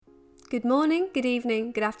Good morning, good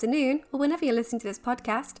evening, good afternoon, or whenever you're listening to this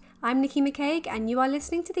podcast. I'm Nikki McCaig and you are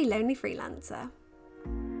listening to The Lonely Freelancer.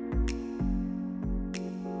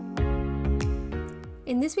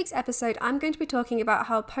 In this week's episode, I'm going to be talking about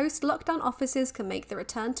how post-lockdown offices can make the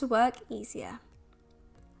return to work easier.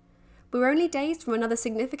 We're only days from another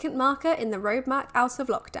significant marker in the roadmap out of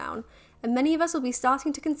lockdown, and many of us will be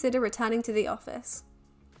starting to consider returning to the office.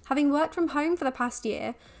 Having worked from home for the past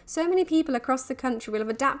year, so many people across the country will have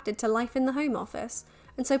adapted to life in the home office,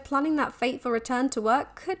 and so planning that fateful return to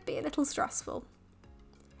work could be a little stressful.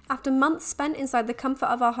 After months spent inside the comfort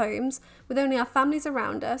of our homes, with only our families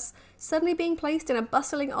around us, suddenly being placed in a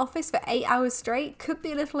bustling office for 8 hours straight could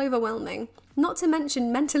be a little overwhelming, not to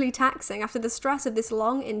mention mentally taxing after the stress of this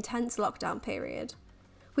long, intense lockdown period.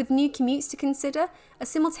 With new commutes to consider, a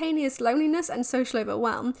simultaneous loneliness and social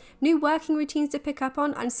overwhelm, new working routines to pick up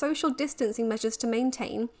on, and social distancing measures to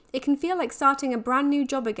maintain, it can feel like starting a brand new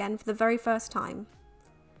job again for the very first time.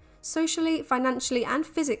 Socially, financially, and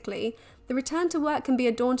physically, the return to work can be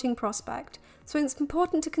a daunting prospect, so it's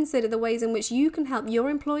important to consider the ways in which you can help your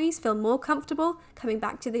employees feel more comfortable coming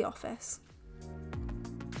back to the office.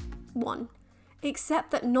 1.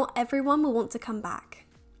 Accept that not everyone will want to come back.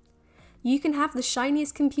 You can have the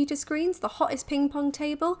shiniest computer screens, the hottest ping pong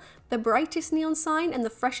table, the brightest neon sign, and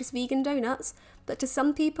the freshest vegan donuts, but to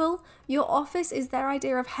some people, your office is their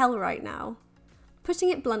idea of hell right now.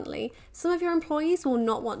 Putting it bluntly, some of your employees will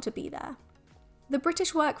not want to be there. The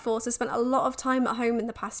British workforce has spent a lot of time at home in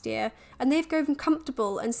the past year, and they've grown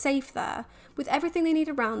comfortable and safe there, with everything they need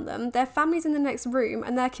around them, their families in the next room,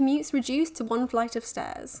 and their commutes reduced to one flight of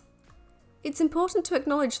stairs. It's important to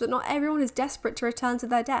acknowledge that not everyone is desperate to return to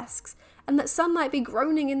their desks, and that some might be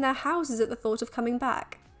groaning in their houses at the thought of coming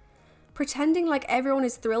back. Pretending like everyone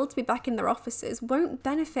is thrilled to be back in their offices won't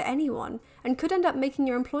benefit anyone, and could end up making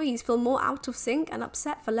your employees feel more out of sync and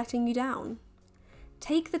upset for letting you down.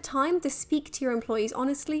 Take the time to speak to your employees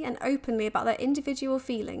honestly and openly about their individual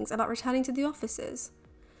feelings about returning to the offices.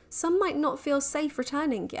 Some might not feel safe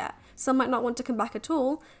returning yet, some might not want to come back at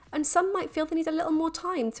all, and some might feel they need a little more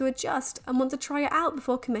time to adjust and want to try it out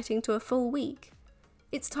before committing to a full week.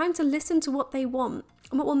 It's time to listen to what they want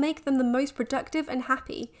and what will make them the most productive and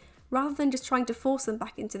happy, rather than just trying to force them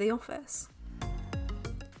back into the office.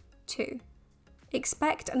 2.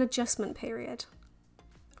 Expect an adjustment period.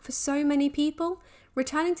 For so many people,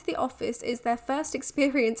 returning to the office is their first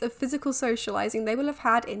experience of physical socialising they will have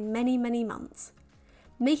had in many, many months.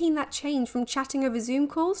 Making that change from chatting over Zoom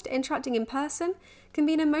calls to interacting in person can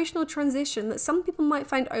be an emotional transition that some people might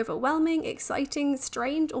find overwhelming, exciting,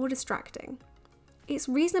 strange, or distracting. It's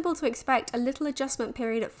reasonable to expect a little adjustment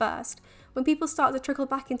period at first, when people start to trickle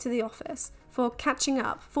back into the office, for catching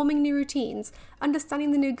up, forming new routines,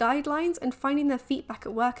 understanding the new guidelines, and finding their feet back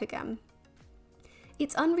at work again.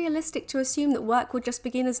 It's unrealistic to assume that work will just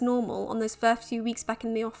begin as normal on those first few weeks back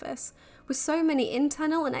in the office, with so many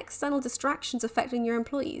internal and external distractions affecting your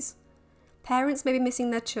employees. Parents may be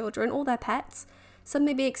missing their children or their pets, some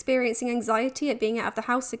may be experiencing anxiety at being out of the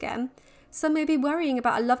house again, some may be worrying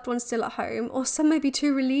about a loved one still at home, or some may be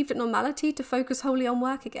too relieved at normality to focus wholly on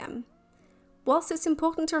work again. Whilst it's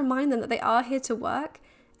important to remind them that they are here to work,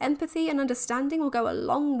 empathy and understanding will go a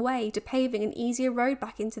long way to paving an easier road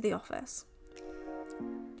back into the office.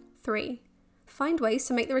 3. Find ways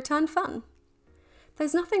to make the return fun.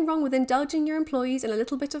 There's nothing wrong with indulging your employees in a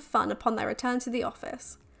little bit of fun upon their return to the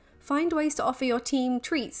office. Find ways to offer your team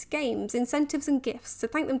treats, games, incentives, and gifts to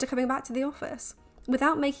thank them for coming back to the office,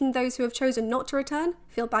 without making those who have chosen not to return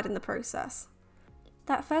feel bad in the process.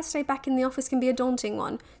 That first day back in the office can be a daunting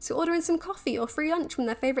one, so order in some coffee or free lunch from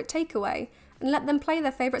their favourite takeaway, and let them play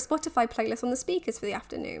their favourite Spotify playlist on the speakers for the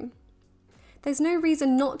afternoon. There's no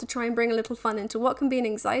reason not to try and bring a little fun into what can be an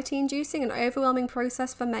anxiety-inducing and overwhelming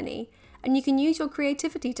process for many, and you can use your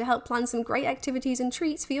creativity to help plan some great activities and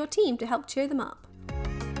treats for your team to help cheer them up.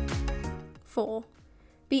 4.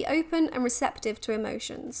 Be open and receptive to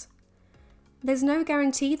emotions. There's no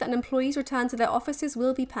guarantee that an employee's return to their offices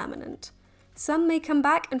will be permanent. Some may come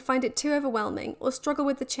back and find it too overwhelming or struggle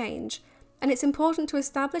with the change, and it's important to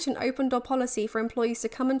establish an open door policy for employees to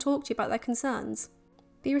come and talk to you about their concerns.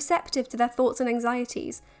 Be receptive to their thoughts and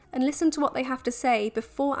anxieties, and listen to what they have to say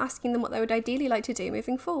before asking them what they would ideally like to do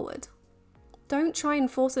moving forward. Don't try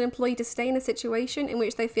and force an employee to stay in a situation in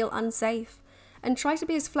which they feel unsafe, and try to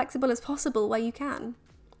be as flexible as possible where you can.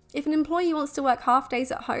 If an employee wants to work half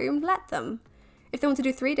days at home, let them. If they want to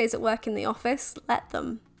do 3 days at work in the office, let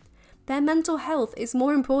them. Their mental health is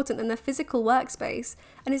more important than their physical workspace,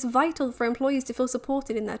 and it's vital for employees to feel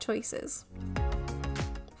supported in their choices.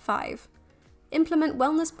 5. Implement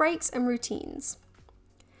wellness breaks and routines.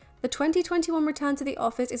 The 2021 return to the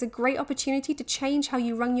office is a great opportunity to change how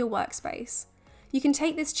you run your workspace. You can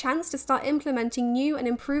take this chance to start implementing new and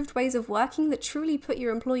improved ways of working that truly put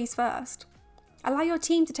your employees first. Allow your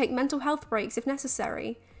team to take mental health breaks if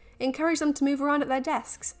necessary. Encourage them to move around at their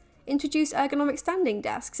desks. Introduce ergonomic standing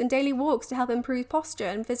desks and daily walks to help improve posture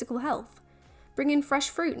and physical health. Bring in fresh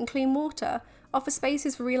fruit and clean water. Offer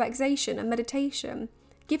spaces for relaxation and meditation.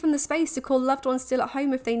 Give them the space to call loved ones still at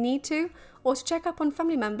home if they need to, or to check up on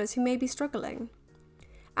family members who may be struggling.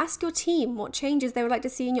 Ask your team what changes they would like to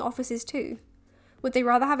see in your offices too. Would they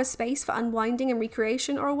rather have a space for unwinding and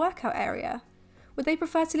recreation or a workout area? Would they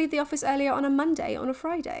prefer to leave the office earlier on a Monday or on a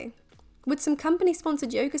Friday? Would some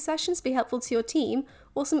company-sponsored yoga sessions be helpful to your team,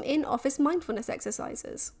 or some in-office mindfulness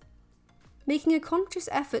exercises? Making a conscious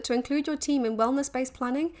effort to include your team in wellness-based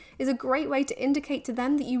planning is a great way to indicate to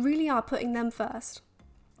them that you really are putting them first.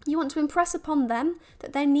 You want to impress upon them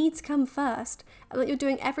that their needs come first, and that you're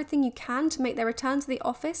doing everything you can to make their return to the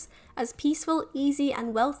office as peaceful, easy,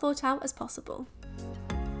 and well thought out as possible.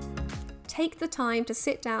 Take the time to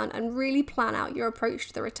sit down and really plan out your approach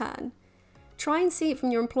to the return. Try and see it from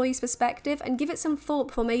your employee's perspective and give it some thought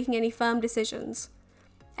before making any firm decisions.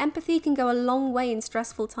 Empathy can go a long way in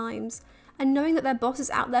stressful times, and knowing that their boss is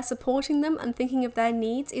out there supporting them and thinking of their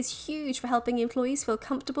needs is huge for helping employees feel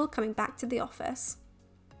comfortable coming back to the office.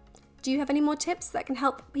 Do you have any more tips that can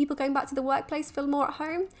help people going back to the workplace feel more at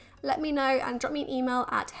home? Let me know and drop me an email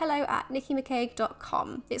at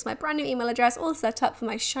hello@nickymccaig.com. It's my brand new email address, all set up for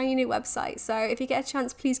my shiny new website. So if you get a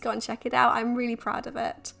chance, please go and check it out. I'm really proud of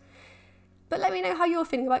it. But let me know how you're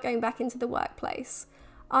feeling about going back into the workplace.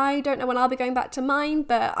 I don't know when I'll be going back to mine,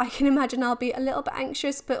 but I can imagine I'll be a little bit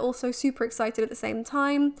anxious, but also super excited at the same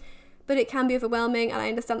time. But it can be overwhelming, and I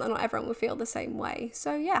understand that not everyone will feel the same way.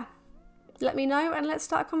 So yeah. Let me know and let's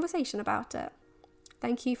start a conversation about it.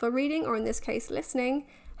 Thank you for reading, or in this case, listening.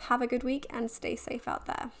 Have a good week and stay safe out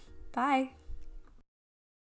there. Bye.